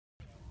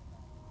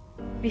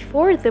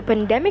Before the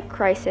pandemic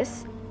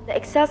crisis, the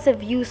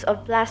excessive use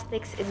of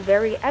plastics is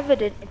very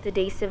evident in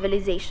today's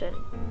civilization.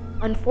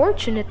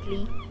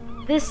 Unfortunately,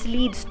 this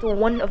leads to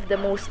one of the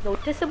most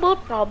noticeable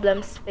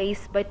problems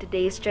faced by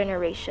today's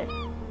generation: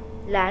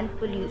 land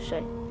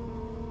pollution.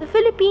 The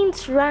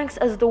Philippines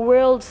ranks as the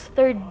world's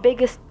third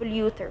biggest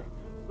polluter,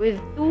 with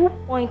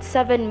 2.7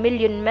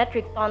 million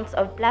metric tons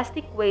of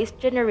plastic waste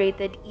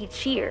generated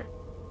each year.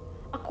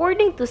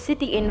 According to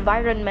City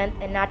Environment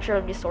and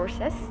Natural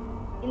Resources,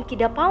 in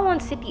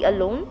Kidapawan City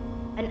alone,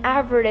 an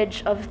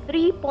average of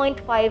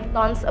 3.5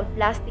 tons of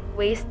plastic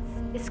waste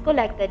is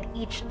collected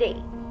each day.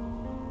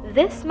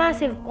 This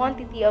massive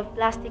quantity of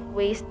plastic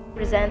waste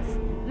presents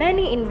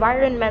many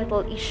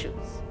environmental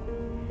issues.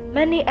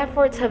 Many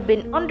efforts have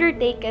been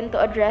undertaken to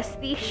address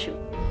the issue.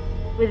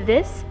 With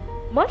this,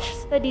 much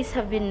studies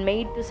have been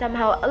made to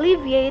somehow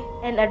alleviate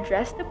and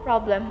address the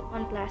problem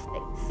on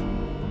plastics.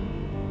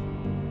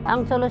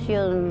 Ang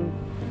solusyon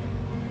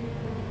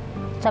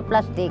sa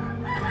plastic,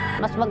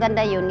 mas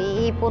maganda yun,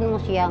 iipon mo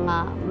siya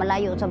nga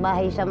malayo sa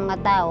bahay sa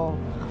mga tao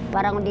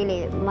para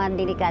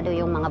madelikado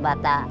yung mga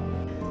bata.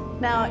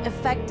 Now,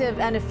 effective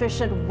and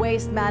efficient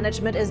waste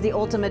management is the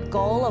ultimate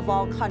goal of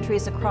all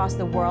countries across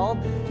the world.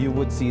 You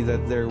would see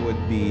that there would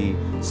be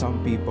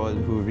some people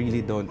who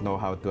really don't know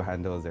how to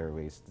handle their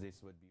waste.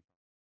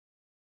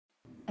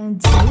 And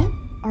so,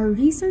 our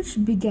research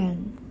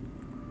began.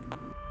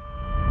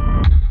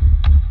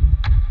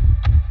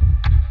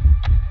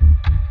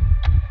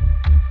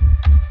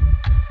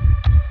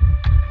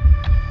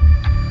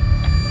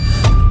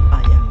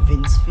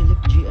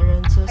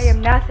 I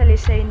am Nathalie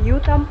Shane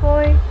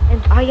Utampoy,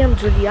 and I am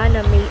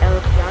Juliana May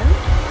Elpian.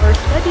 Our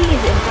study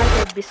is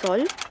entitled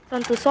Bisol,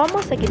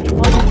 Santosoma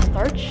sagitifolium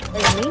starch, a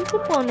main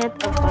component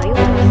of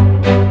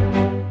bioplastic.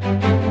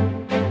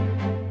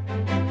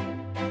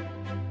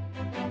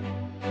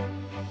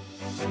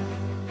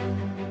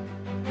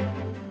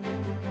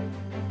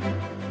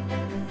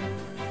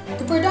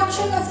 The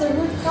production of the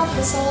root crop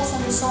Bisol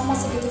Santosoma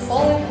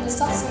sagitifolium in the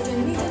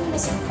Stockholm region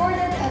was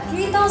recorded at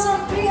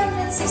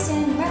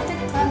 3,316 metric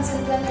tons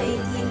in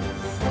 2018,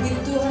 with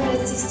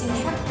 216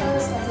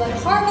 hectares of land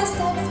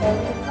harvested for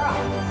the crop.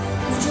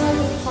 Regional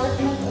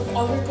Department of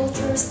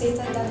Agriculture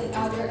stated that in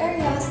other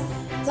areas,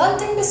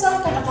 planting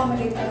Bisol can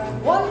accommodate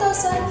around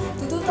 1,000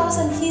 to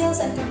 2,000 hills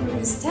and can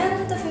produce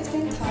 10 to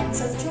 15 tons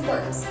of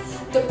tubers.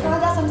 The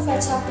product can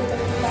fetch up to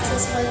 30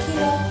 pesos per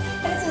kilo,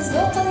 and it is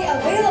locally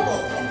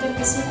available and can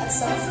be seen at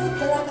some food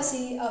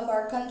delicacy of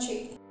our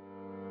country.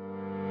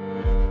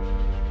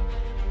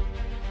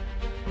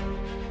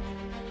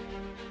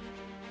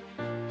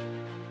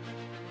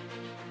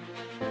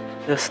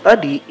 The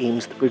study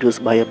aims to produce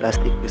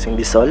bioplastic using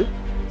Bisol,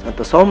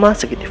 Santosoma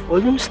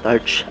sagitifolium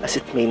starch as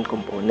its main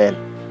component,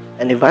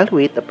 and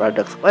evaluate the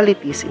product's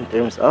qualities in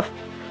terms of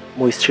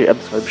moisture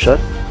absorption,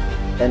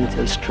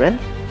 tensile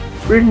strength,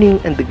 burning,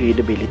 and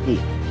degradability.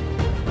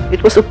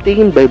 It was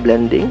obtained by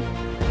blending,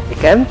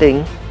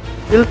 decanting,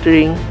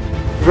 filtering,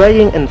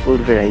 drying, and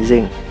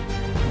pulverizing.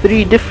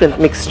 3 different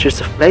mixtures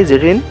of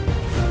glycerin,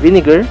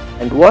 vinegar,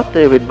 and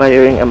water with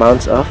varying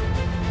amounts of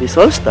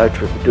Bisol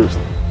starch were produced,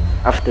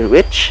 after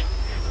which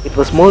it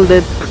was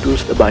molded to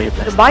produce the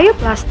bioplastic. The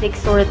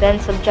bioplastics were then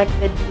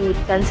subjected to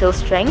tensile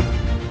strength,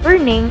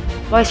 burning,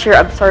 moisture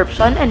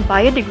absorption, and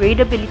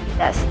biodegradability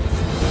tests.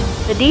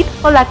 The data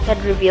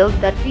collected revealed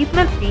that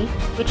treatment 3,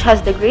 which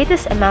has the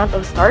greatest amount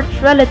of starch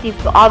relative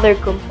to other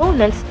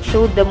components,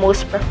 showed the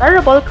most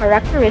preferable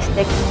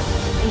characteristics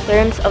in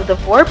terms of the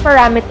 4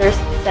 parameters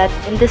set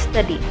in the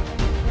study.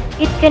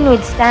 It can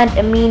withstand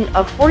a mean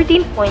of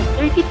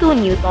 14.32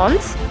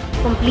 newtons,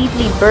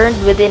 completely burned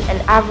within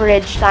an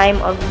average time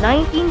of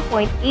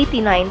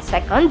 19.89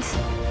 seconds,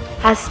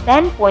 has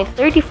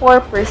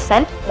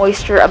 10.34%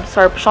 moisture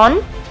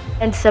absorption,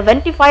 and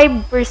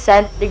 75%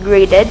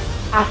 degraded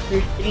after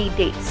 3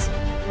 days.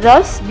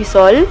 Thus,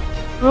 Bisol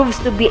proves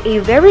to be a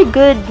very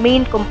good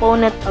main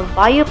component of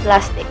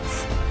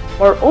bioplastics.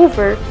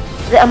 Moreover,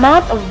 the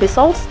amount of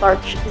Bisol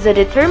starch is a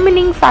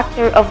determining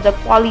factor of the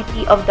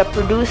quality of the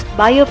produced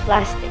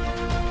bioplastic.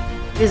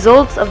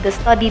 Results of the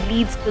study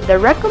leads to the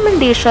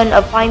recommendation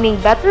of finding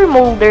better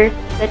molder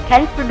that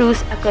can produce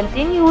a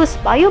continuous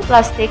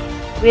bioplastic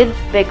with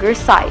bigger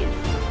size.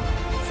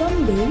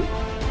 Someday,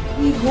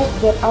 we hope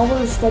that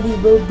our study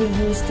will be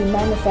used to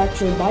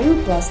manufacture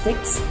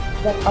bioplastics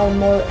that are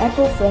more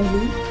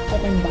eco-friendly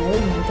and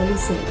environmentally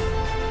safe.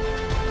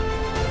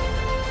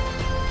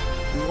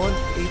 We want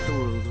to create a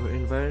world where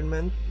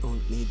environment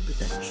don't need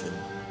protection.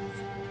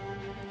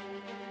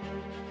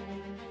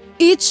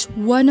 Each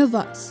one of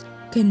us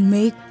can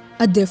make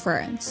a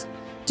difference.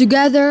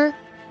 Together,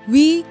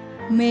 we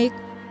make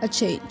a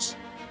change.